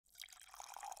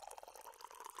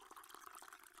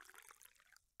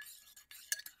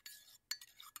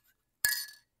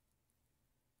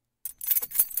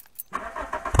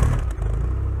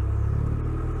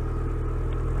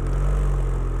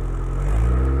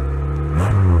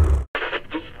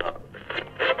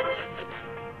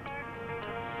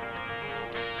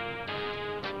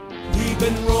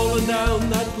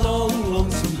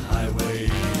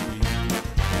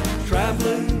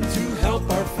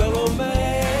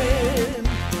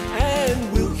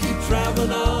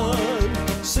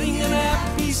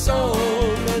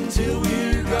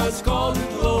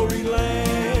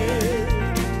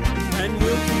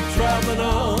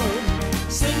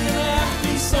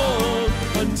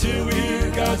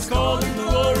that's called the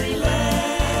glory land.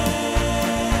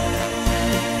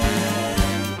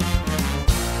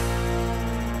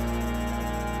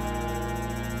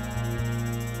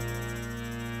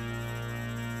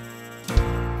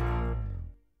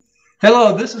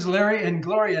 Hello, this is Larry and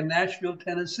Gloria in Nashville,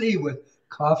 Tennessee with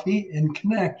Coffee and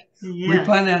Connect. Yes. We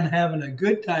plan on having a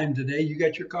good time today. You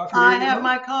got your coffee I ready to have go?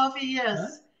 my coffee, yes. Huh?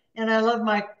 And I love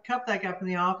my cup that I got from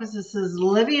the office. It says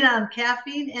living on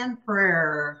caffeine and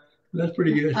prayer. That's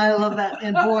pretty good. I love that.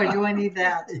 And boy, do I need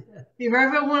that. You've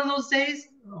ever had one of those days?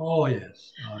 Oh,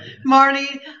 yes. Oh, yes.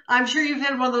 Marty, I'm sure you've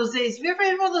had one of those days. Have you ever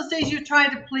had one of those days you try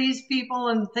to please people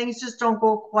and things just don't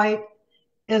go quite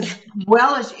as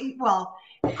well as you, well,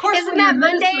 of course, isn't that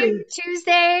Monday,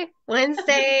 Tuesday,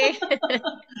 Wednesday?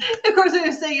 Of course, they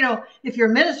say, you know, if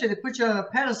you're a minister, they put you on a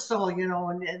pedestal, you know,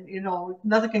 and you know,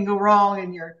 nothing can go wrong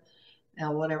and you're, you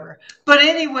know, whatever. But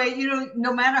anyway, you know,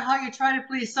 no matter how you try to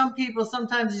please some people,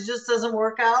 sometimes it just doesn't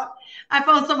work out. I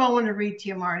found something I want to read to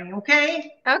you, Marty,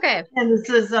 okay? Okay. And it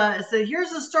says,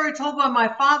 here's a story told by my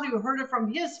father who heard it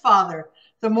from his father.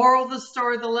 The moral of the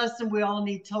story, the lesson we all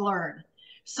need to learn.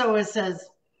 So it says,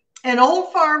 an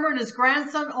old farmer and his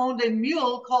grandson owned a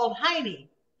mule called Heine.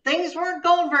 Things weren't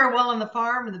going very well on the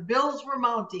farm and the bills were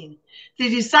mounting. They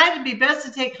decided it'd be best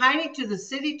to take Heine to the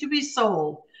city to be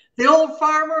sold. The old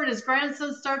farmer and his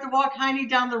grandson started to walk Heine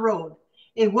down the road.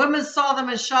 A woman saw them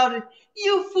and shouted,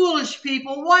 "You foolish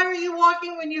people, why are you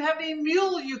walking when you have a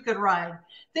mule you could ride?"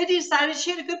 They decided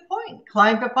she had a good point,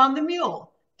 climbed up on the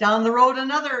mule. Down the road,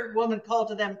 another woman called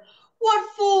to them, "What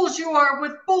fools you are,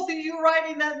 with both of you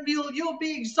riding that mule. You'll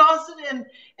be exhausted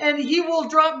and he will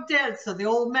drop dead." So the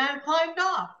old man climbed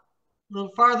off. A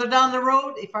little farther down the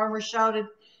road, a farmer shouted,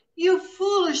 "You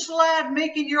foolish lad,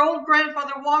 making your old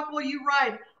grandfather walk while you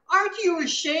ride. Aren't you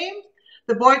ashamed?"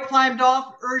 The boy climbed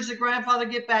off, urged the grandfather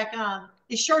to get back on.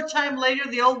 A short time later,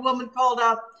 the old woman called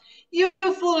out, "You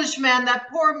foolish man, that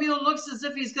poor mule looks as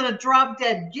if he's going to drop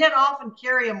dead. Get off and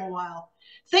carry him a while."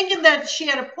 Thinking that she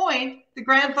had a point, the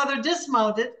grandfather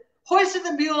dismounted, hoisted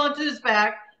the mule onto his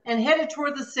back, and headed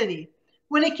toward the city.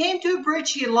 When he came to a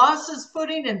bridge, he lost his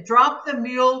footing and dropped the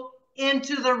mule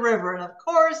into the river. And of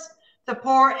course, the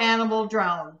poor animal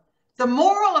drowned. The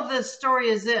moral of this story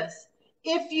is this: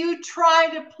 if you try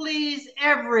to please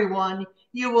everyone,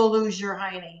 you will lose your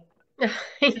hiney.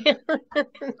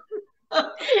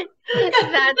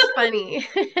 That's funny.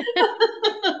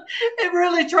 And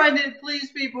really trying to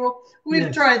please people.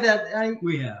 We've tried that.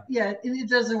 We have. Yeah, it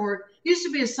doesn't work. Used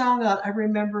to be a song that I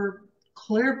remember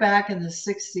clear back in the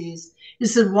 60s. It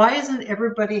said, "Why isn't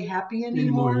everybody happy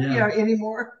anymore?"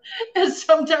 Anymore. And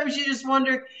sometimes you just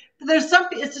wonder, there's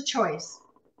something, it's a choice.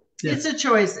 Yeah. It's a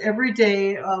choice every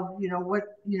day of,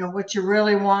 what you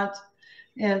really want.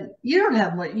 And you don't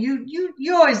have what you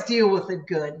always deal with it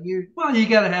good. You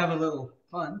got to have a little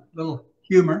fun, little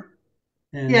humor.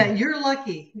 And yeah, you're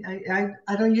lucky.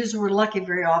 I don't use the word lucky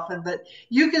very often, but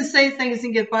you can say things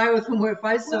and get by with them. If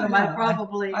I said them, I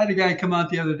probably. I had a guy come out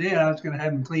the other day, and I was going to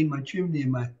have him clean my chimney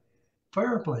in my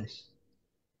fireplace.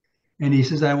 And he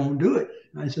says, "I won't do it."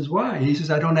 I says, "Why?" He says,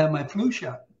 "I don't have my flu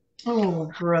shot." Oh,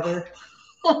 brother.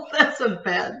 Oh, that's a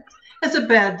bad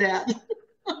dad.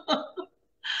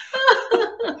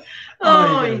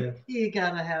 You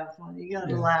gotta have fun. You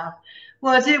gotta laugh.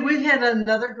 Well, I tell you, we've had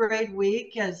another great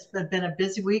week. It's been a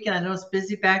busy week, and I know it's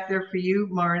busy back there for you,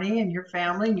 Marnie, and your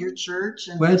family and your church.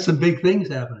 And we had some big things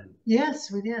happening.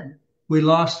 Yes, we did. We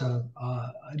lost a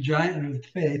giant of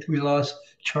faith. We lost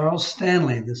Charles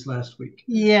Stanley this last week.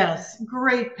 Yes,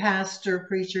 great pastor,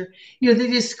 preacher. They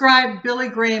described Billy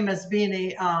Graham as being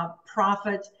a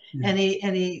prophet and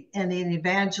an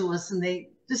evangelist, and they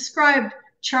described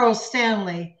Charles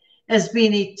Stanley as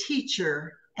being a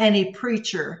teacher and a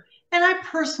preacher. And I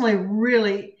personally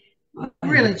really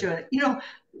enjoyed it.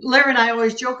 Larry and I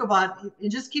always joke about,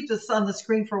 and just keep this on the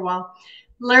screen for a while.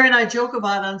 Larry and I joke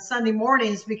about on Sunday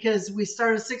mornings, because we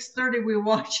start at 6:30. We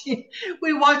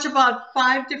watch about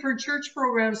 5 different church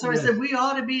programs. So I said, we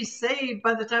ought to be saved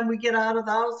by the time we get out of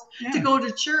the house to go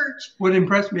to church. What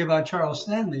impressed me about Charles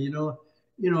Stanley,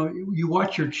 you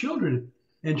watch your children,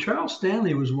 and Charles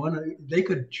Stanley was they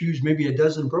could choose maybe a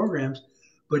dozen programs,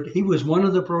 but he was one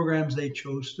of the programs they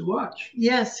chose to watch.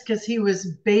 Yes, because he was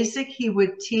basic. He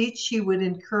would teach. He would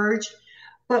encourage.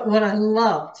 But what I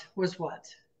loved was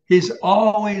what?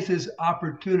 Always his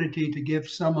opportunity to give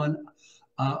someone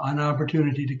an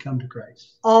opportunity to come to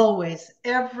Christ. Always,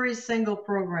 every single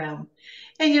program.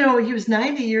 And he was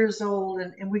 90 years old,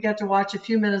 and we got to watch a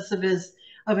few minutes of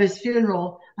his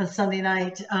funeral on Sunday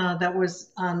night. That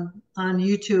was on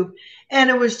YouTube, and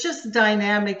it was just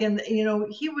dynamic. And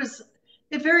he was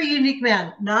a very unique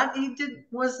man.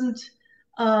 Wasn't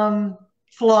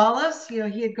flawless. You know,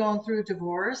 he had gone through a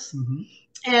divorce. Mm-hmm.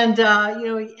 And you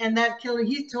know, and that killer,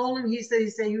 he told him, he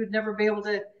said he would never be able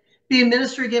to be in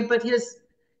ministry again. But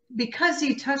because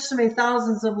he touched so many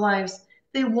thousands of lives,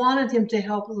 they wanted him to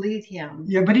help lead him.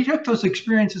 Yeah, but he took those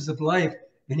experiences of life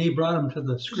and he brought them to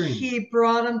the screen. He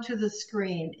brought him to the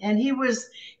screen, and he was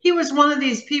one of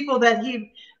these people that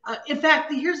in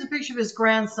fact, here's a picture of his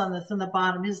grandson that's in the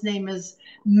bottom. His name is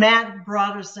Matt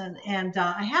Broderson, and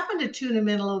I happened to tune him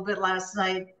in a little bit last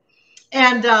night.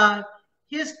 And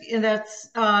that's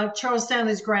Charles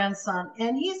Stanley's grandson,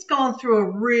 and he's gone through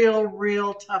a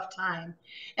real tough time.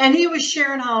 And he was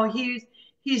sharing how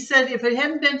he said if it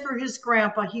hadn't been for his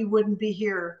grandpa, he wouldn't be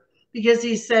here, because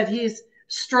he said he's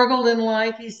struggled in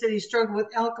life. He said he struggled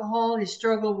with alcohol, he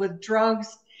struggled with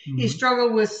drugs, Mm-hmm. he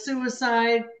struggled with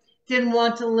suicide, didn't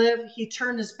want to live. He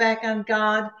turned his back on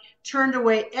God, turned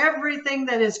away everything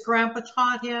that his grandpa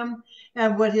taught him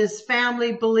and what his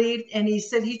family believed. And he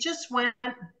said he just went,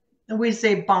 and we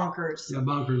say bonkers. Yeah,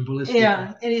 bonkers, ballistic.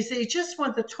 Yeah, and he said he just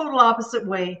went the total opposite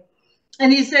way.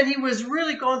 And he said he was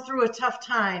really going through a tough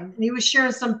time. And he was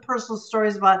sharing some personal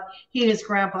stories about he and his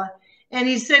grandpa. And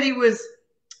he said he was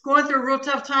going through a real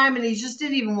tough time, and he just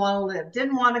didn't even want to live,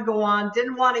 didn't want to go on,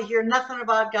 didn't want to hear nothing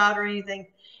about God or anything.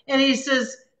 And he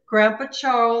says Grandpa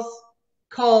Charles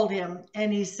called him,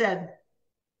 and he said,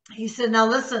 now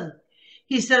listen.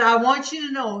 He said, I want you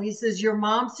to know, he says, your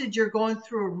mom said you're going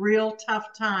through a real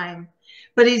tough time.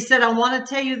 But he said, I want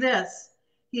to tell you this.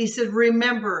 He said,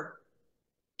 remember,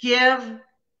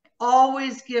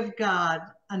 always give God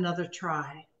another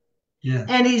try. Yeah.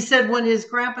 And he said, when his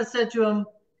grandpa said to him,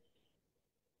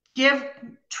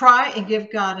 try and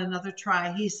give God another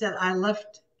try. He said, I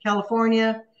left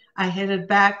California. I headed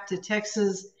back to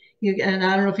Texas. And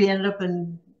I don't know if he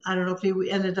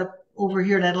ended up over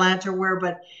here in Atlanta or where,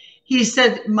 but he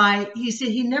said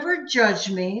he never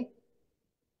judged me.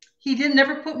 He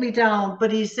never put me down,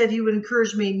 but he said he would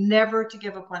encourage me never to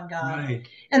give up on God. Right.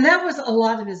 And that was a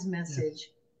lot of his message.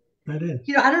 Yeah, that is.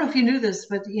 You know, I don't know if you knew this,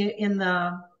 but in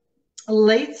the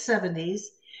late 70s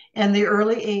and the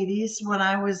early 80s, when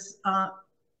I've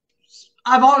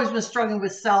always been struggling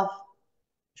with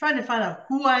trying to find out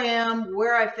who I am,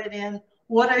 where I fit in,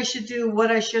 what I should do,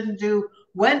 what I shouldn't do,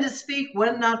 when to speak,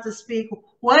 when not to speak,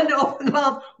 when to open the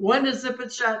mouth, when to zip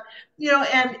it shut, you know,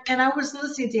 and I was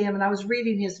listening to him and I was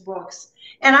reading his books,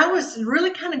 and I was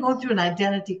really kind of going through an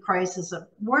identity crisis of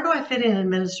where do I fit in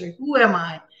ministry? Who am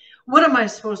I? What am I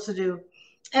supposed to do?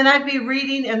 And I'd be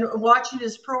reading and watching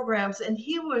his programs, and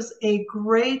he was a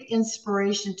great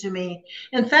inspiration to me.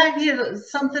 In fact, he had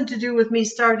something to do with me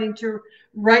starting to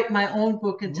write my own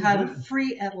book entitled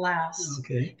Free at Last.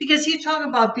 Okay. Because he talked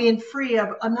about being free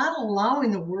of not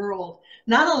allowing the world,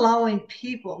 not allowing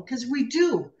people, because we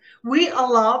do. We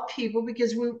allow people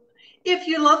because if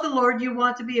you love the Lord, you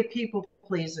want to be a people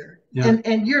pleaser. Yeah.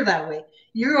 And you're that way.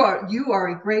 You are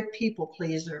a great people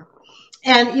pleaser.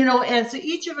 And, you know, and so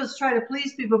each of us try to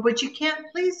please people, but you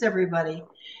can't please everybody.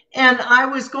 And I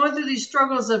was going through these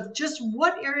struggles of just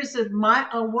what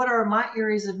are my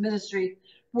areas of ministry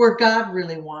where God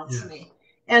really wants me.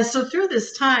 And so through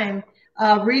this time,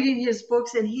 reading his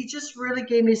books, and he just really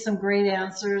gave me some great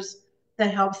answers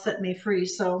that helped set me free.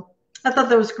 So I thought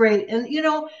that was great. And, you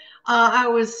know,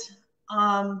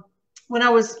 when I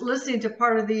was listening to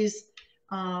part of these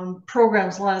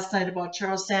programs last night about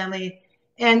Charles Stanley,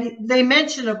 and they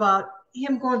mentioned about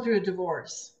him going through a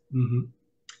divorce. Mm-hmm.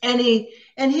 And he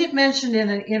had mentioned in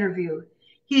an interview,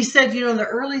 he said, you know, in the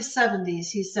early 70s,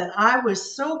 he said, I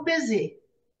was so busy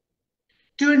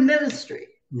doing ministry.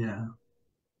 Yeah.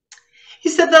 He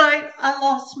said that I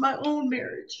lost my own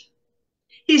marriage.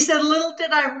 He said, little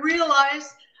did I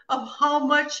realize of how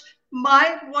much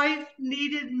my wife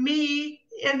needed me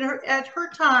at her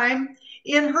time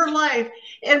in her life.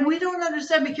 And we don't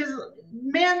understand, because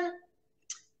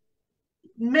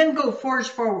men go forge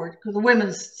forward, because the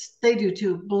women, they do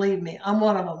too, believe me. I'm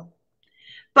one of them.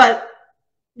 But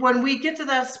when we get to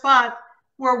that spot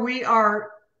where we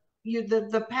are,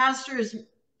 the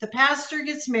pastor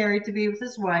gets married to be with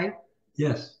his wife.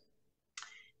 Yes.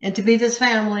 And to be with his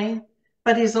family,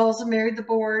 but he's also married the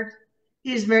board.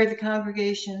 He's married the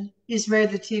congregation. He's married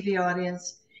the TV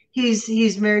audience.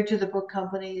 He's married to the book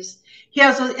companies.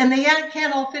 And they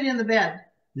can't all fit in the bed.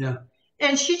 Yeah.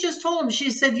 And she just told him,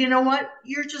 she said, you know what?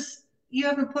 You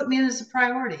haven't put me in as a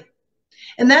priority.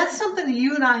 And that's something that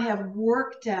you and I have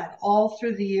worked at all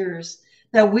through the years,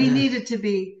 that we needed to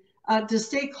be, to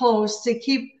stay close, to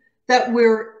keep that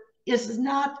it's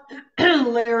not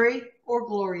Larry or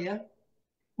Gloria.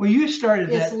 Well, you started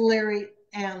that. It's Larry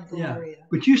and Gloria. Yeah,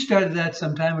 but you started that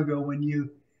some time ago when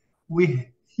we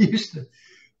used to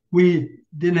we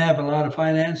didn't have a lot of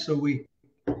finance, so we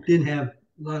didn't have a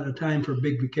lot of time for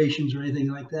big vacations or anything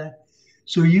like that.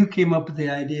 So you came up with the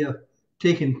idea of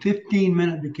taking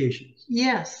 15-minute vacations.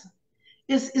 Yes.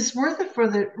 It's worth it for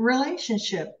the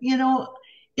relationship. You know,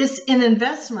 it's an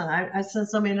investment. I sent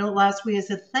somebody a note last week. I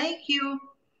said, thank you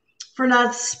for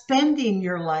not spending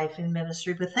your life in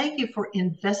ministry, but thank you for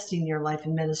investing your life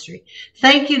in ministry.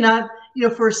 Thank you not,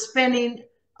 for spending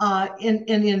and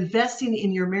investing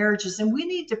in your marriages. And we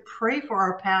need to pray for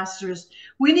our pastors.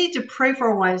 We need to pray for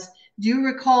our wives. Do you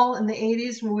recall in the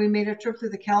 80s when we made a trip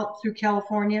through through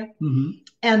California,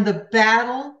 and the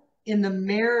battle in the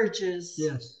marriages?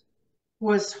 Yes.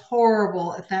 Was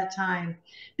horrible at that time,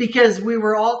 because we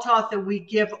were all taught that we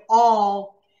give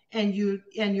all and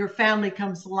your family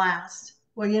comes last.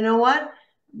 Well, you know what?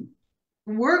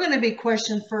 We're going to be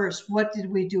questioned first. What did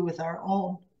we do with our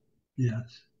own?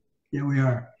 Yes. Yeah, we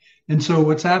are. And so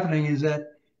what's happening is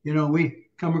that, we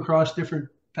come across different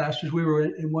pastors. We were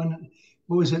in one,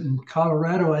 what was it, in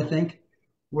Colorado, I think,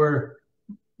 where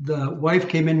the wife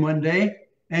came in one day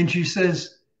and she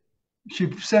says,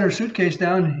 she set her suitcase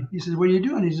down. He says, what are you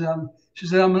doing? She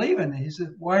said, I'm leaving. He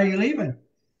said, why are you leaving?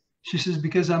 She says,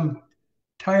 because I'm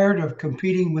tired of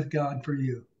competing with God for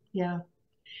you. Yeah.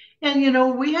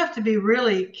 And, we have to be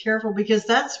really careful, because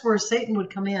that's where Satan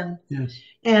would come in. Yes.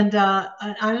 And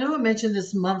I know I mentioned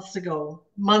this months ago,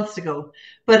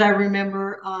 but I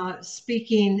remember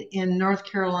speaking in North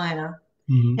Carolina,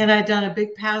 and I'd done a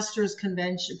big pastor's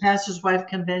wife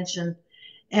convention.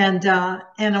 And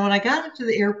when I got to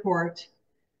the airport,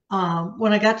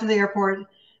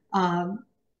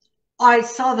 I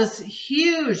saw this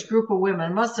huge group of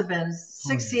women. It must have been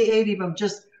 60, 80 of them,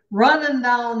 just running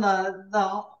down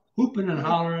the hooping and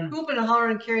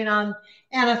hollering, carrying on.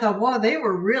 And I thought, wow, they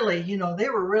were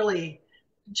really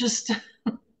just,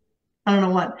 I don't know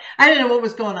what. I didn't know what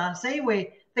was going on. So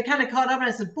anyway, they kind of caught up, and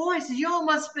I said, boy, you all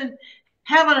must have been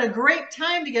having a great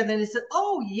time together. And he said,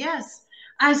 oh, yes.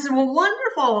 I said, well,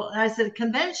 wonderful. I said,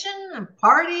 convention,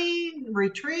 party,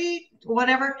 retreat,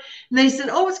 whatever. And they said,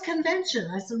 oh, it's convention.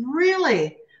 I said,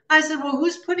 really? I said, well,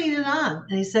 who's putting it on?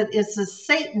 And he said, it's a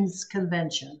Satan's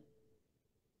convention.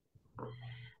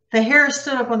 The hair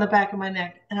stood up on the back of my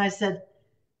neck. And I said,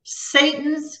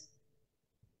 Satan's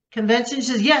convention? She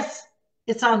says, yes,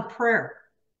 it's on prayer.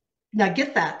 Now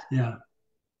get that. Yeah.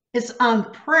 It's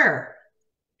on prayer.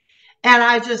 And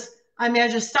I just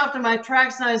stopped in my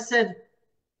tracks, and I said,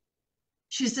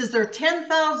 she says, there are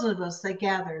 10,000 of us that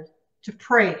gathered to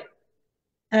pray.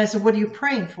 And I said, what are you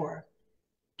praying for?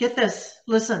 Get this,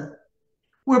 listen.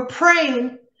 We're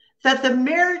praying that the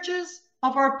marriages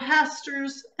of our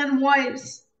pastors and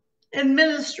wives in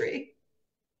ministry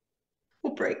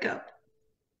will break up.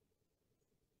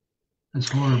 That's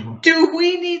horrible. Do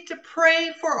we need to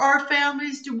pray for our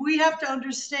families? Do we have to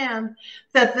understand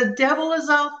that the devil is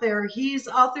out there? He's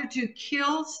out there to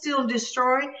kill, steal, and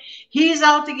destroy. He's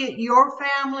out to get your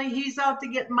family. He's out to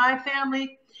get my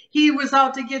family. He was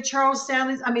out to get Charles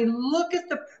Stanley's. I mean, look at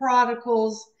the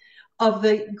prodigals of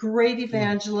the great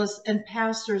evangelists and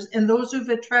pastors, and those who've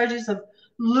had tragedies of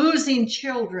losing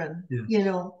children,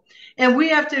 And we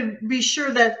have to be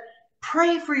sure that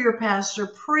pray for your pastor,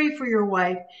 pray for your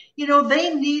wife.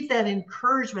 They need that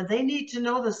encouragement. They need to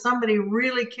know that somebody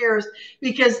really cares,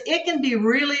 because it can be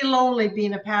really lonely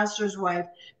being a pastor's wife.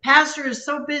 Pastor is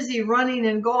so busy running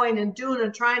and going and doing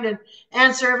and trying to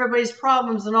answer everybody's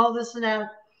problems and all this and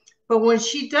that. But when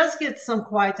she does get some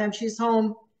quiet time, she's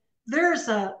home,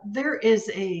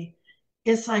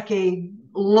 it's like a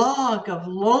log of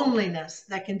loneliness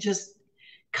that can just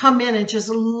come in and just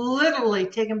literally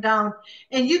take them down.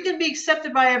 And you can be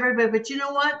accepted by everybody, but you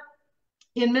know what?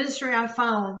 In ministry, I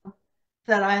found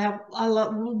that I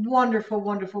love wonderful,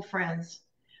 wonderful friends,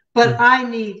 but I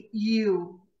need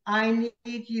you. I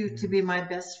need you to be my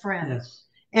best friend. Yes.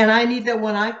 And I need that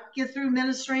when I get through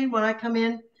ministering, when I come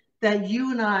in, that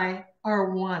you and I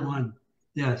are one. One.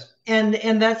 Yes. And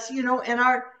that's, and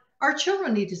our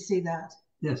children need to see that.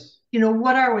 Yes.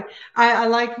 What are we? I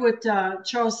liked what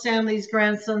Charles Stanley's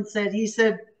grandson said. He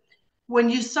said, when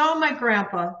you saw my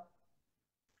grandpa,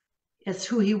 it's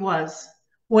who he was.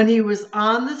 When he was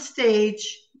on the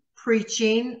stage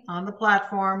preaching on the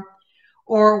platform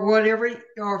or whatever,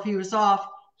 or if he was off,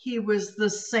 he was the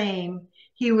same.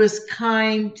 He was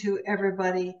kind to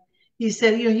everybody. He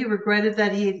said, he regretted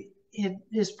that he had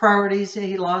his priorities,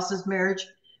 he lost his marriage,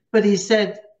 but he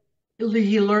said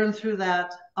he learned through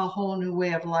that a whole new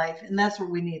way of life. And that's what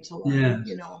we need to learn.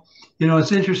 Yes.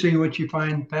 It's interesting what you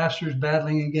find pastors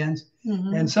battling against.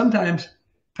 And sometimes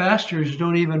pastors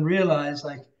don't even realize,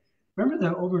 like, remember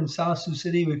that over in South Sioux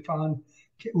City,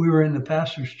 we were in the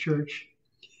pastor's church,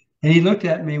 And he looked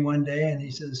at me one day and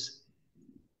he says,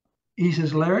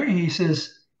 Larry, he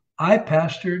says, I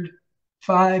pastored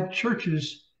 5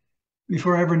 churches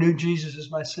before I ever knew Jesus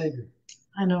as my Savior.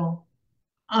 I know.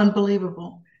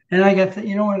 Unbelievable. And I got,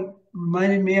 you know what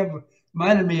reminded me of?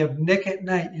 Reminded me of Nick at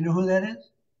night. You know who that is?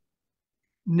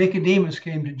 Nicodemus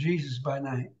came to Jesus by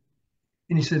night.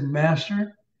 And he said,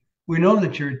 Master, we know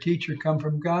that you're a teacher come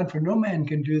from God, for no man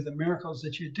can do the miracles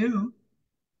that you do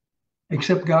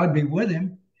except God be with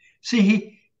him.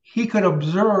 See, he could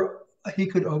observe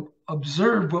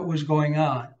what was going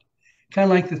on. Kind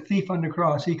of like the thief on the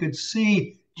cross. He could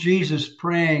see Jesus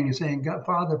praying and saying, God,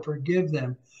 Father, forgive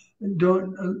them.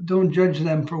 Don't judge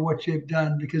them for what you've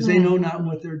done, because they know not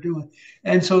what they're doing.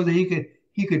 And so that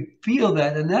he could feel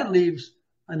that, and that leaves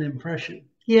an impression.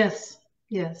 Yes,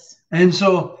 yes. And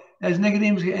so as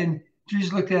Nicodemus, and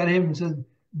Jesus looked at him and said,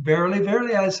 Verily,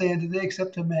 verily, I say unto thee,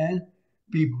 except a man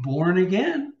be born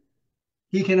again,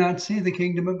 he cannot see the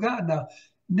kingdom of God. Now,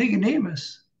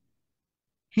 Nicodemus,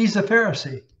 he's a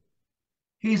Pharisee.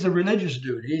 He's a religious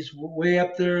dude. He's way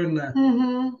up there in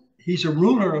the, he's a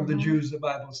ruler of the Jews, the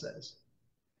Bible says.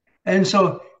 And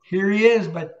so here he is,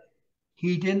 but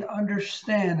he didn't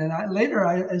understand. And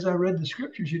as I read the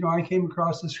scriptures, I came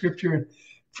across the scripture in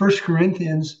 1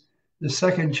 Corinthians, the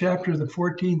 2nd chapter, the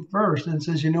 14th verse, and it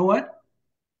says, you know what?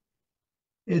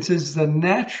 It says the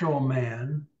natural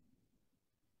man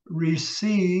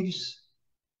receive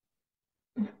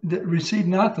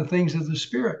not the things of the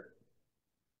Spirit.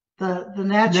 The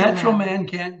natural man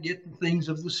can't get the things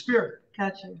of the Spirit.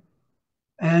 Gotcha.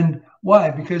 And why?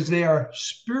 Because they are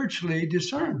spiritually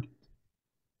discerned.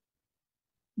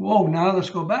 Whoa, now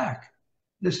let's go back.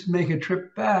 Let's make a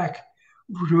trip back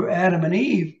to Adam and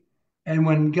Eve. And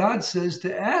when God says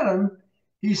to Adam,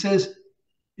 he says,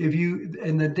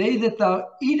 in the day that thou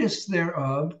eatest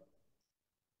thereof,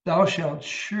 thou shalt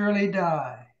surely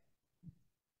die.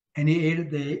 And they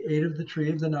ate of the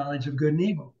tree of the knowledge of good and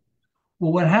evil.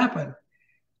 Well, what happened?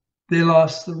 They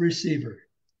lost the receiver,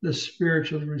 the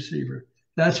spiritual receiver.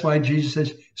 That's why Jesus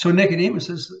says, so Nicodemus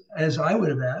says, as I would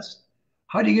have asked,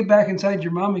 how do you get back inside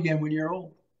your mom again when you're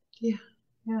old? Yeah,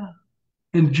 yeah.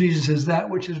 And Jesus says, that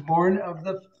which is born of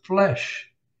the flesh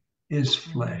is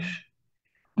flesh.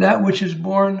 That which is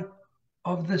born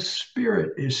of the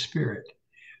Spirit is spirit.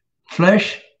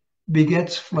 Flesh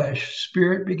begets flesh.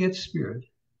 Spirit begets spirit.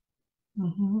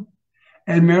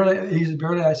 And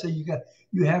barely, I say,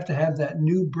 you have to have that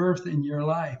new birth in your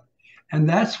life. And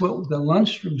that's what the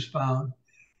LUNDSTROMS found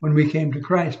when we came to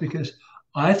Christ, because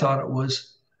I thought it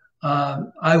was,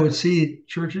 I would see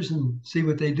churches and see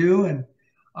what they do, and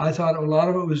I thought a lot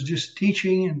of it was just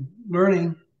teaching and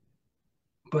learning,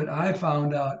 but I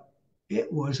found out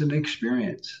it was an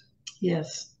experience.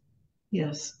 Yes,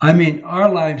 yes. I mean, our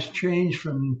lives changed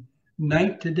from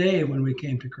night to day when we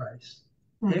came to Christ.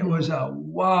 It was a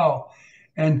wow.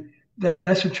 And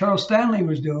that's what Charles Stanley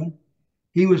was doing.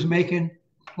 He was making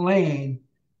plain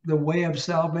the way of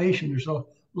salvation. There's a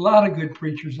lot of good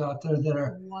preachers out there that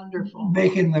are wonderful,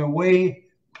 making the way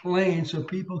plain so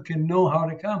people can know how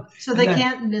to come. So they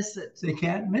can't miss it. They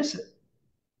can't miss it.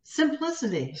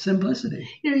 Simplicity. Simplicity.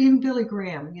 Even Billy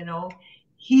Graham,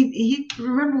 he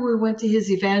remember we went to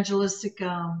his evangelistic,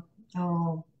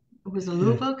 it was in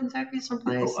Louisville, Kentucky,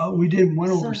 someplace. We did one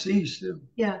overseas too.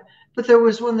 Yeah, but there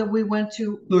was one that we went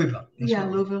to. Louisville.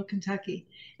 Louisville, Kentucky.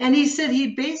 And he said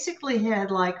he basically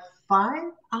had like 5,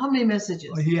 how many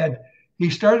messages? He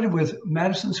started with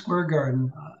Madison Square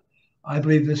Garden. I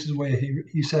believe this is the way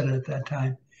he said it at that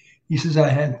time. He says, I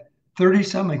had 30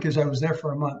 some, because I was there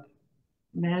for a month.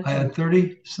 Imagine. I had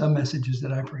 30 some messages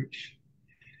that I preached.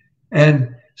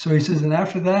 And so he says, and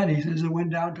after that, he says, it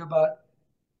went down to about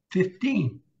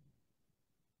 15.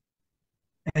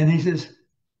 And he says,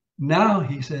 now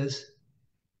he says,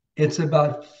 it's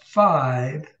about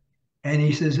 5. And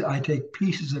he says, I take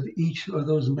pieces of each of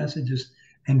those messages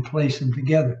and place them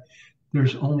together.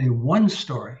 There's only one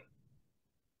story.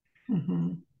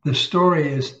 The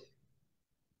story is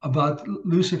about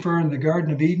Lucifer in the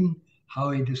Garden of Eden,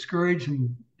 how he discouraged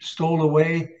and stole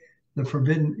away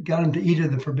got him to eat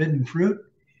of the forbidden fruit.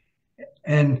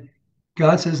 And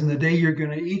God says, in the day you're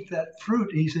going to eat that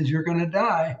fruit, he says, you're going to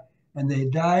die. And they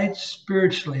died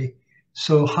spiritually.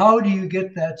 So how do you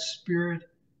get that spirit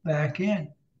back in?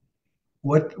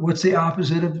 What's the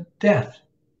opposite of death?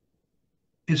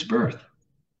 It's birth,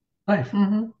 life.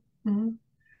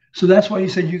 So that's why he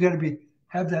said you got to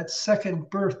have that second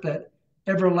birth, that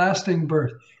everlasting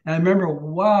birth. And I remember,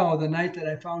 wow, the night that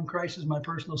I found Christ as my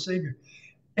personal Savior,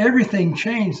 everything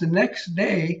changed. The next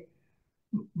day,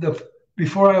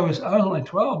 before I was only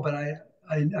 12, but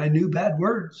I knew bad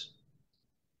words.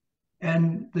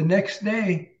 And the next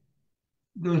day,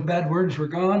 those bad words were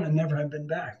gone and never have been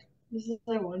back. Isn't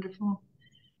that wonderful?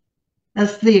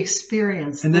 That's the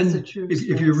experience. And That's then a true if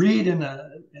you experience. read in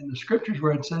the scriptures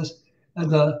where it says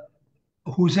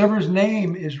whosever's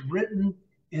name is written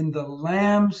in the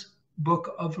Lamb's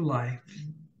book of life,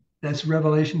 that's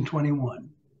Revelation 21.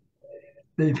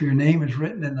 That if your name is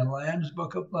written in the Lamb's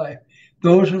book of life,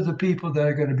 those are the people that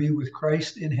are going to be with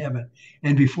Christ in heaven.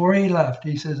 And before he left,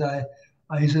 he says, I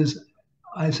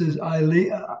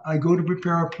go to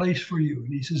prepare a place for you.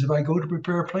 And he says, if I go to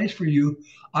prepare a place for you,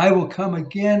 I will come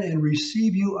again and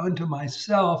receive you unto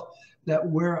myself, that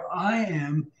where I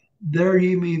am, there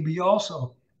ye may be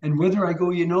also. And whither I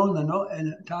go, you know,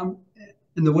 and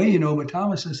the way you know. But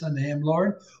Thomas says unto him,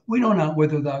 Lord, we know not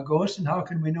whither thou goest, and how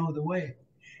can we know the way?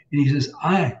 And he says,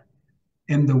 I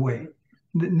am the way.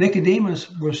 Nicodemus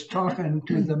was talking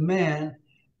to the man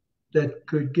that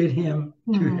could get him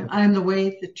to him. I am the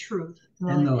way, the truth,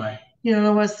 and the life. You know,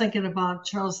 I was thinking about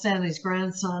Charles Stanley's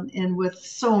grandson, and with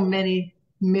so many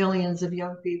millions of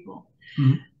young people,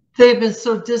 they've been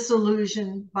so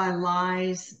disillusioned by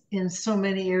lies in so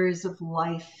many areas of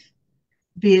life,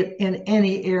 be it in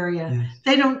any area. Yes.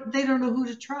 They don't know who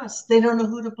to trust. They don't know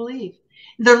who to believe.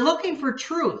 They're looking for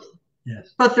truth.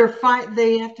 Yes. But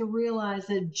they have to realize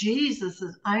that Jesus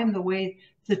is, I am the way,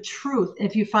 the truth.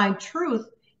 If you find truth,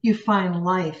 you find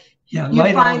life. Yeah, you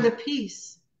find the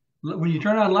peace. When you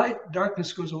turn on light,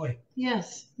 darkness goes away.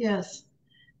 Yes, yes.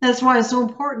 That's why it's so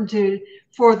important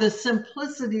for the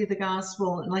simplicity of the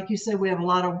gospel. And like you said, we have a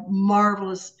lot of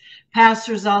marvelous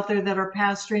pastors out there that are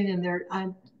pastoring, and they're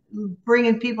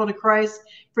bringing people to Christ,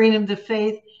 bringing them to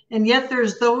faith. And yet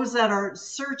there's those that are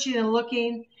searching and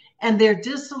looking, and they're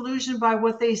disillusioned by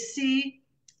what they see.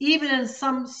 Even in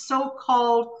some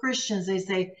so-called Christians, they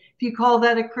say, if you call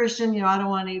that a Christian, you know, I don't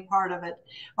want any part of it.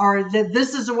 Or that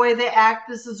this is the way they act,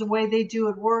 this is the way they do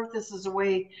at work, this is the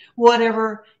way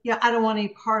whatever. Yeah, I don't want any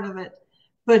part of it.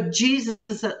 But Jesus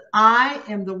said, I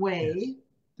am the way, yes.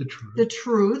 the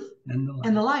truth, and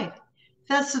the life.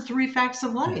 That's the three facts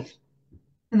of life. Yes.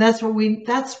 And that's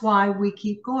why we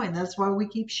keep going. That's why we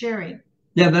keep sharing.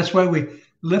 Yeah, that's why we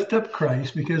lift up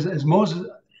Christ, because as Moses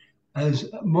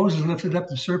lifted up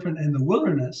the serpent in the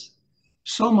wilderness,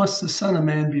 so must the Son of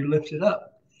Man be lifted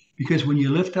up. Because when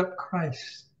you lift up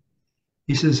Christ,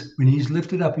 he says, when he's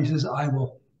lifted up, he says, I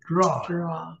will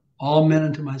draw all men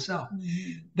unto myself.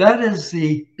 That's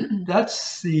the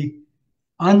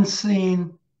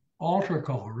unseen altar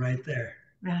call right there.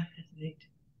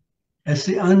 That's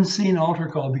the unseen altar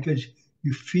call, because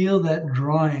you feel that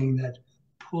drawing, that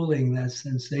pulling, that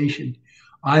sensation.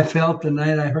 I felt the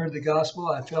night I heard the gospel,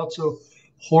 I felt so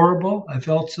horrible. I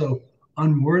felt so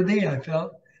unworthy. I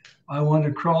felt I wanted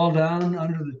to crawl down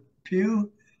under the pew.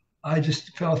 I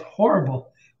just felt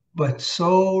horrible, but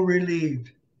so relieved.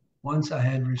 Once I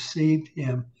had received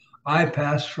him, I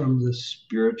passed from the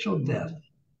spiritual death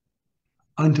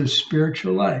unto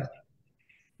spiritual life.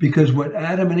 Because what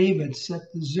Adam and Eve had set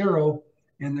to zero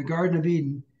in the Garden of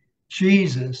Eden,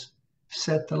 Jesus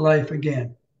set to life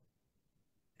again.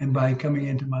 And by coming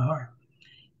into my heart.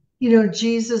 You know,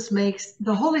 Jesus makes,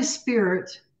 the Holy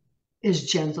Spirit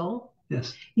is gentle.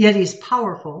 Yes. Yet he's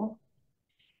powerful.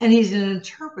 And he's an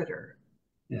interpreter.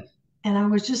 Yes. And I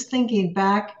was just thinking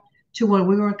back to when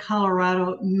we were in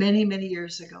Colorado many, many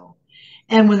years ago.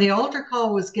 And when the altar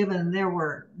call was given, there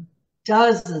were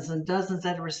dozens and dozens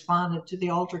that responded to the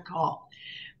altar call.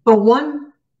 But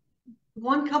one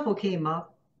couple came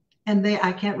up, and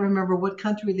I can't remember what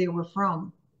country they were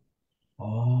from.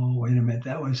 Oh, wait a minute.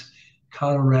 That was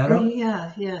Colorado?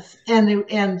 Yeah, yes.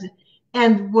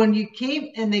 And when you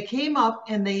came, and they came up,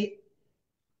 and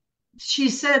she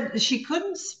said she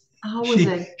couldn't, how was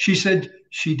it? She said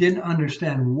she didn't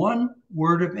understand one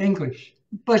word of English.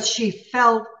 But she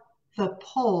felt the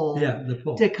pull. Yeah, the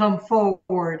pull. To come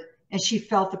forward, and she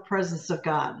felt the presence of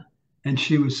God. And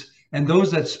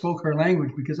those that spoke her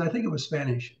language, because I think it was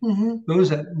Spanish, those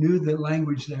that knew the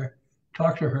language there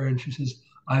talked to her, and she says,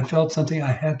 I felt something,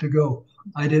 I had to go.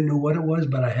 I didn't know what it was,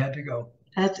 but I had to go.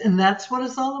 That's what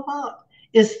it's all about.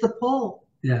 It's the pull.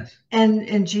 Yes.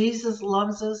 And Jesus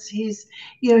loves us. He's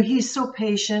so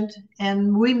patient,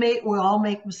 and we all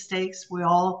make mistakes. We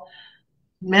all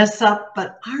mess up,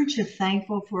 but aren't you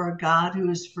thankful for a God who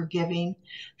is forgiving,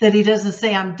 that he doesn't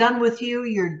say, I'm done with you.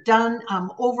 You're done. I'm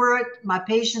over it. My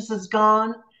patience is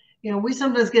gone. You know, we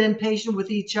sometimes get impatient with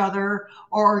each other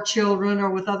or our children or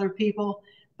with other people,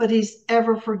 but he's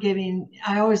ever forgiving.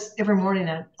 Almost every morning,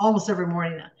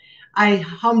 I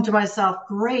hum to myself,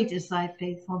 great is thy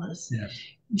faithfulness. Yes.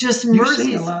 Just mercy.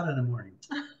 You sing a lot in the morning.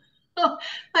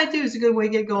 I do. It's a good way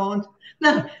to get going.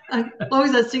 No, as long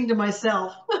as I sing to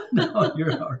myself. No,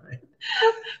 you're all right.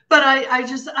 But I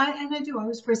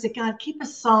always pray, say, God, keep a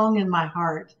song in my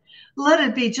heart. Let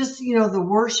it be just, the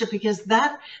worship, because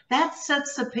that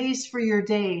sets the pace for your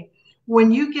day.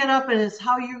 When you get up and it's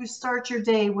how you start your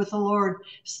day with the Lord,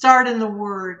 start in the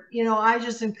Word. I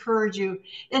just encourage you.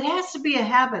 It has to be a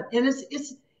habit, and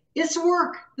it's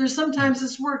work. Sometimes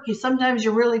it's work. Sometimes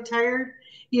you're really tired,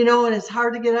 and it's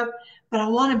hard to get up. But I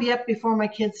want to be up before my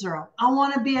kids are up. I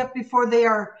want to be up before they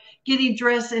are getting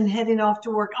dressed and heading off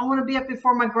to work. I want to be up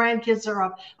before my grandkids are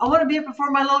up. I want to be up before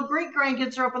my little great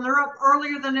grandkids are up, and they're up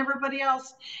earlier than everybody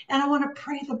else. And I want to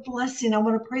pray the blessing. I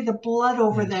want to pray the blood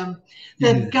over them,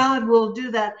 that God will do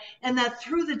that, and that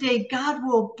through the day, God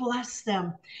will bless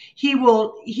them. He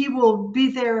will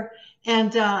be there,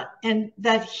 and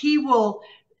that He will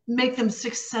make them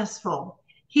successful.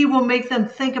 He will make them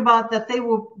think about that. They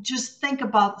will just think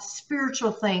about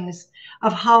spiritual things,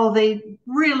 of how they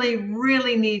really,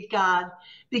 really need God,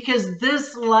 because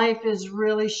this life is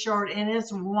really short, and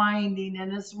it's winding,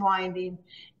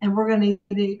 and we're going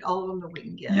to need all of them that we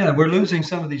can get. Yeah, we're losing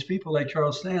some of these people like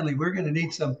Charles Stanley. We're going to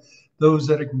need those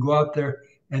that can go out there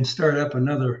and start up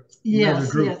another group.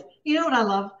 Yes. You know what I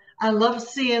love? I love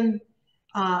seeing,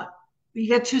 you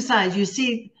got two sides. You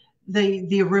see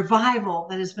the revival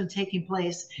that has been taking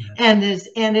place, and it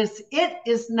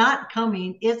is not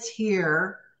coming. It's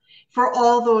here for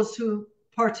all those who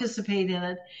participate in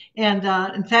it. And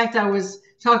in fact, I was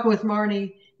talking with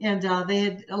Marnie, and they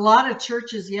had a lot of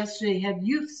churches yesterday had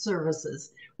youth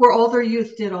services where all their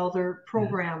youth did all their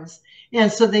programs.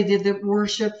 And so they did the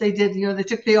worship, they did, they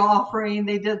took the offering,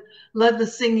 they led the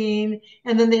singing,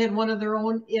 and then they had one of their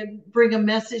own bring a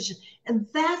message. And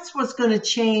that's what's going to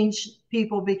change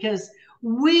people, because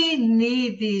we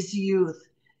need these youth.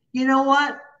 You know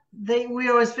what? We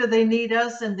always feel they need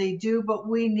us, and they do, but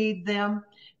we need them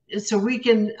so we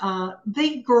can,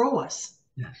 they grow us.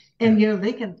 Yes. And,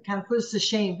 they can kind of put us to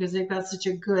shame because they've got such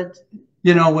a good.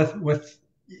 With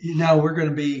now you're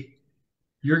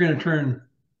going to turn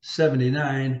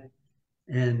 79,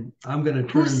 and I'm going to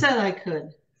turn. Who said I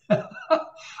could?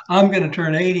 I'm going to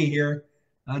turn 80 here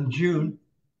on June.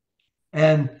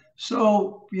 And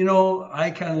so,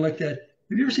 I kind of looked at,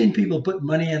 have you ever seen people put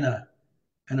money in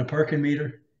a parking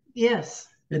meter? Yes.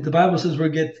 The Bible says we'll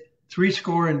get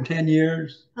 70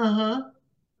 years.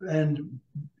 And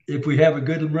if we have a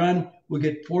good run, we'll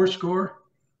get 80.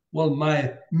 Well,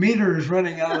 my meter is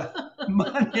running out of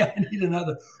money. I need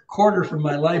another quarter for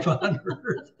my life on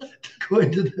earth to go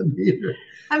into the meter.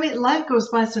 I mean, life goes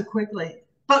by so quickly,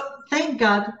 but thank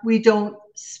God we don't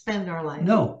spend our life.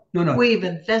 No. We've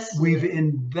invested. We've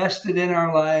invested in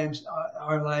our lives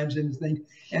in things.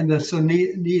 And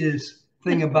the neatest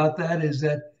thing about that is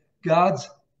that God's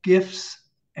gifts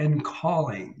and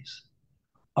callings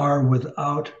are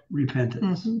without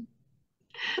repentance.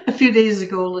 A few days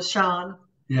ago, LaShawn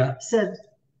said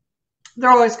they're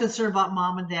always concerned about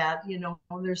mom and dad.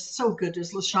 They're so good.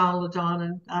 There's LaShawn, LaDawn,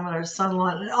 and I'm our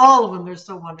son-in-law, and all of them, they're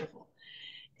so wonderful.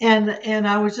 And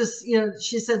I was just,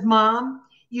 she said, Mom,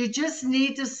 you just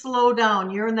need to slow down.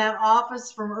 You're in that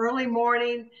office from early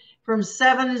morning, from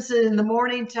 7 in the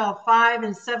morning till 5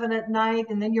 and 7 at night,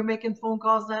 and then you're making phone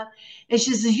calls now. And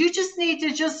she says, you just need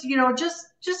to just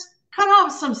cut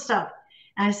off some stuff.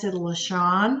 And I said,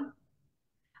 LaShawn,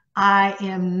 I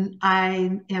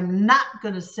am not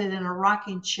going to sit in a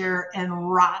rocking chair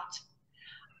and rot.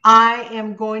 I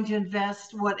am going to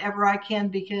invest whatever I can,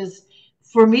 because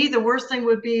for me, the worst thing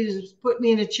would be to just put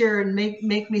me in a chair and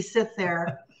make me sit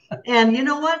there. And you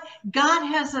know what? God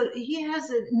He has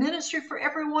a ministry for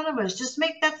every one of us. Just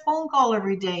make that phone call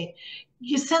every day.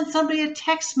 You send somebody a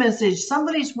text message.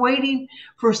 Somebody's waiting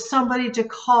for somebody to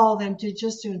call them to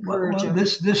encourage them.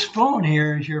 This phone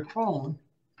here is your phone.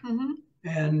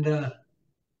 And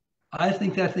I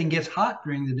think that thing gets hot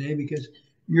during the day, because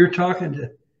you're talking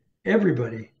to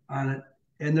everybody on it,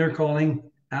 and they're calling,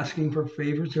 asking for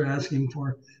favors, they're asking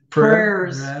for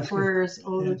prayers.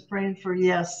 Oh, they're praying for,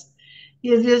 yes.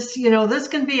 It is, this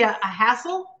can be a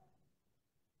hassle,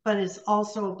 but it's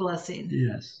also a blessing.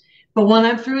 Yes. But when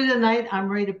I'm through tonight, I'm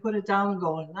ready to put it down and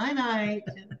go, night-night.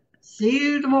 See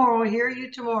you tomorrow, hear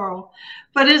you tomorrow.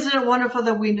 But isn't it wonderful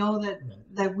that we know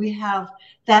that we have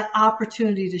that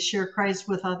opportunity to share Christ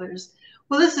with others?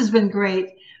 Well, this has been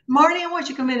great. Marnie, I want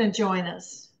you to come in and join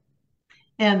us.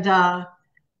 And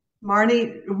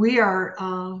Marnie, we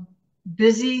are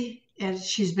busy, and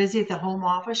she's busy at the home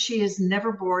office. She is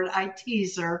never bored. I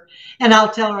tease her, and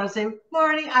I'll tell her, I say,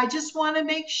 Marnie, I just want to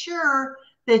make sure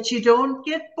that you don't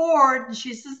get bored. And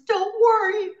she says, don't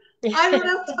worry. I don't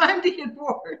have time to get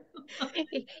bored.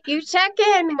 You check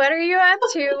in. What are you up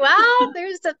to? Well,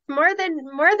 there's more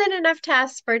than enough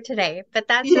tasks for today, but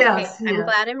that's okay. Yes, I'm yes,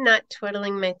 glad I'm not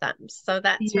twiddling my thumbs, so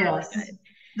that's really yes. good.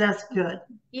 That's good.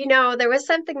 You know, there was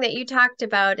something that you talked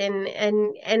about, and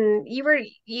you were,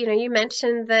 you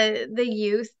mentioned the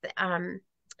youth,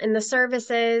 and the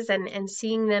services, and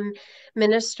seeing them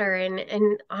minister,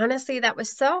 and honestly, that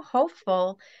was so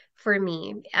hopeful for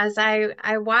me as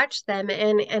I watched them,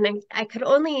 and I could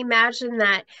only imagine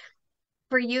that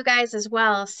for you guys as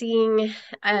well, seeing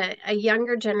a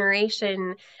younger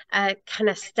generation kind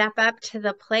of step up to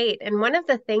the plate. And one of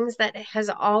the things that has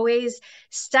always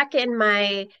stuck in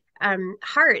my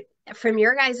heart from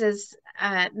your guys'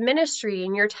 ministry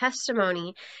and your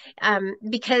testimony,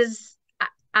 because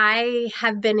I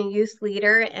have been a youth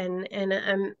leader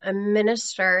and a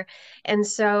minister, and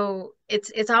so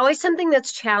it's always something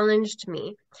that's challenged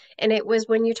me. And it was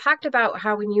when you talked about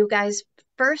how when you guys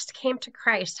first came to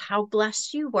Christ, how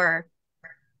blessed you were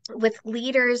with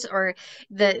leaders or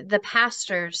the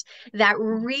pastors that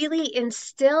really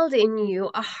instilled in you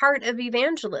a heart of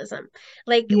evangelism.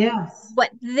 Like Yes.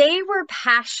 what they were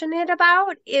passionate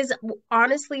about is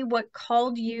honestly what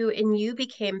called you and you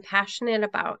became passionate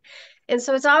about. And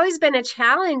so it's always been a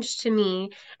challenge to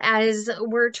me as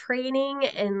we're training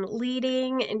and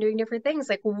leading and doing different things.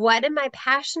 Like, what am I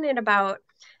passionate about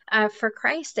for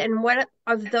Christ? And what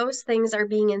of those things are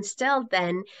being instilled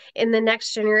then in the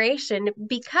next generation?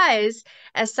 Because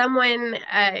as someone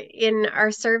in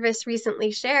our service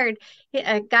recently shared,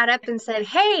 got up and said,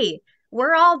 "Hey,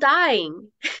 we're all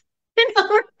dying." And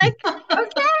we're like,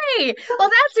 okay, well,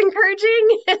 that's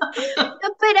encouraging.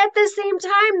 But at the same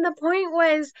time, the point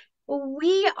was,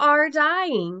 we are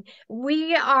dying.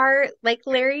 We are, like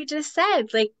Larry just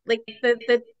said, like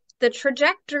the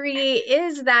trajectory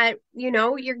is that,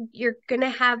 you're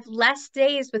gonna have less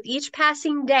days with each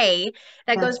passing day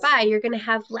that goes Yes. by. You're gonna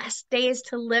have less days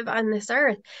to live on this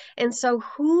earth. And so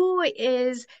who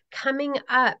is coming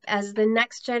up as the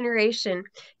next generation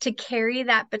to carry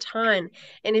that baton?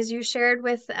 And as you shared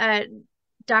with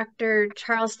Dr.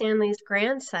 Charles Stanley's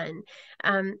grandson,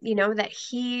 that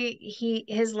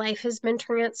his life has been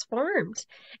transformed,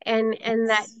 and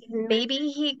that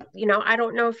maybe I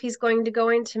don't know if he's going to go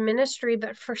into ministry,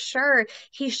 but for sure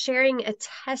he's sharing a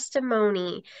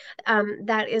testimony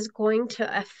that is going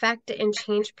to affect and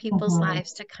change people's Mhm.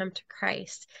 lives to come to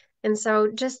Christ. And so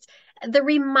just the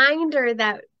reminder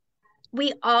that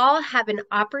we all have an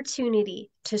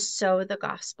opportunity to sow the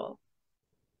gospel.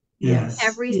 Yes.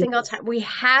 Every Yes. single time we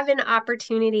have an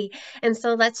opportunity. And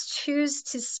so let's choose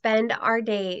to spend our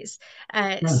days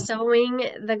sowing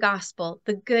the gospel,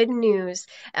 the good news,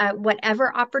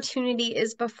 whatever opportunity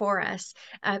is before us,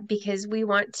 because we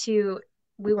want to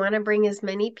bring as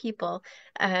many people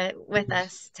with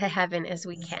us to heaven as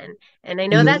we can. And I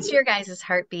know Yeah. that's your guys'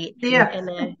 heartbeat. Yeah.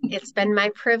 And it's been my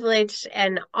privilege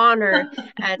and honor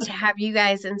to have you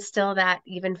guys instill that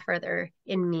even further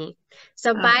in me.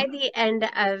 So by the end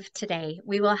of today,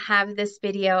 we will have this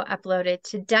video uploaded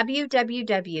to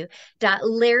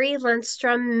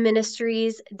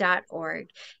www.larrylundstromministries.org.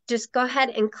 Just go ahead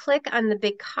and click on the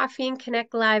big Coffee and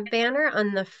Connect Live banner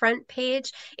on the front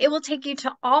page. It will take you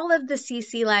to all of the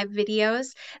CC Live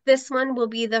videos. This one will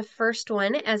be the first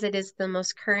one as it is the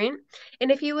most current.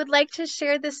 And if you would like to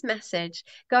share this message,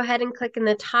 go ahead and click in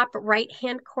the top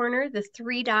right-hand corner, the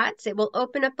three dots. It will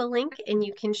open up a link and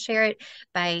you can share it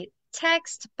by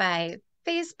text, by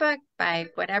Facebook, by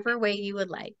whatever way you would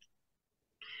like.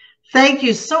 Thank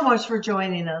you so much for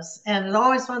joining us. And it's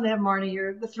always fun to have Marnie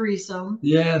here, the threesome.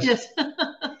 Yes. Yes.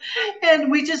 And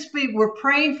we're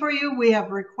praying for you. We have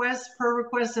prayer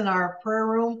requests in our prayer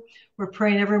room. We're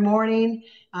praying every morning,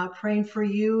 praying for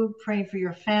you, praying for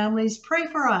your families. Pray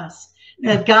for us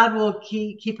that God will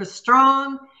keep us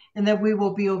strong and that we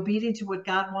will be obedient to what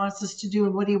God wants us to do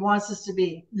and what he wants us to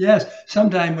be. Yes.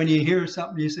 Sometime when you hear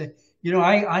something, you say,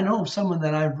 I know someone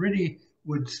that I really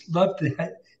would love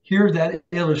to hear that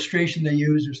illustration they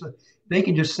use, or something. They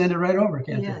can just send it right over,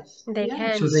 can't Yes. They Yeah,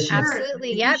 can. So they can.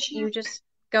 Absolutely. Yep. You just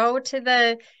go to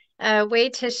the way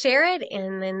to share it,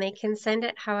 and then they can send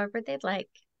it however they'd like.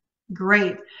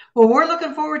 Great. Well, we're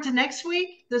looking forward to next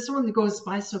week. This one goes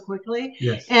by so quickly.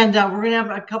 Yes. And we're going to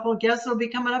have a couple of guests that will be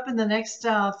coming up in the next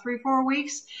 3-4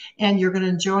 weeks. And you're going to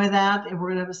enjoy that. And we're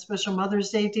going to have a special Mother's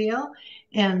Day deal.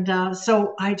 And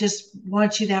so I just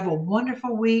want you to have a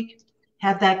wonderful week.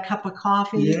 Have that cup of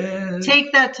coffee. Yes.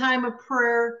 Take that time of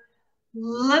prayer.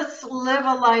 Let's live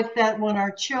a life that when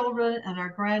our children and our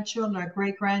grandchildren, our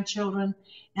great-grandchildren,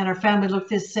 and our family look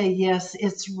to say, yes,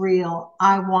 it's real.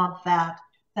 I want that.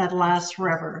 That lasts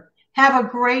forever. Have a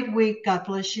great week. God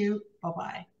bless you.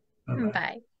 Bye-bye. Bye-bye.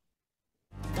 Bye.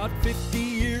 About 50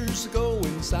 years ago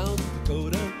in South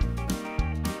Dakota,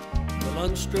 the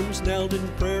LUNDSTROMS knelt in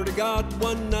prayer to God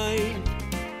one night.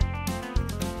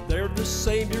 There the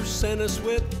Savior sent us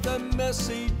with a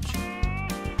message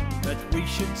that we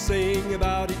should sing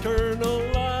about eternal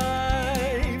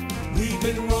life. We've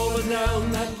been rolling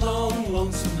down that long,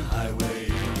 lonesome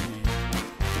highway,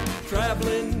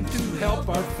 traveling to help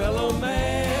our fellow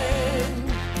man.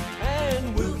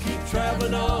 And we'll keep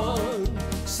traveling on,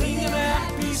 singing a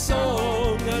happy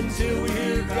song until we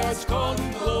hear God's call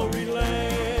to glory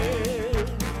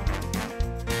land.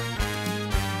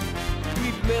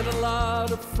 We've met a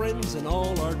lot of friends in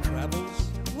all our travels.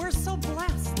 We're so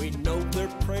blessed. We know their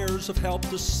prayers have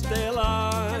helped us stay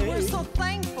alive. And we're so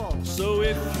thankful. So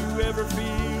if you ever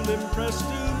feel impressed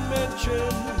to mention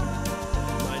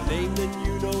my name, then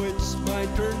you know it's my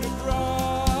turn to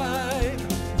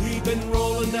drive. We've been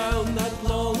rolling down that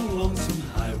long, lonesome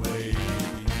highway,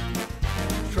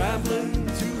 traveling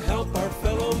to help our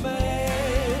fellow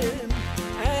man.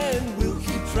 And we'll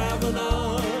keep traveling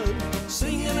on,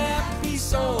 singing a happy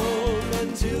song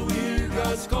until we hear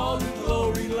God's call to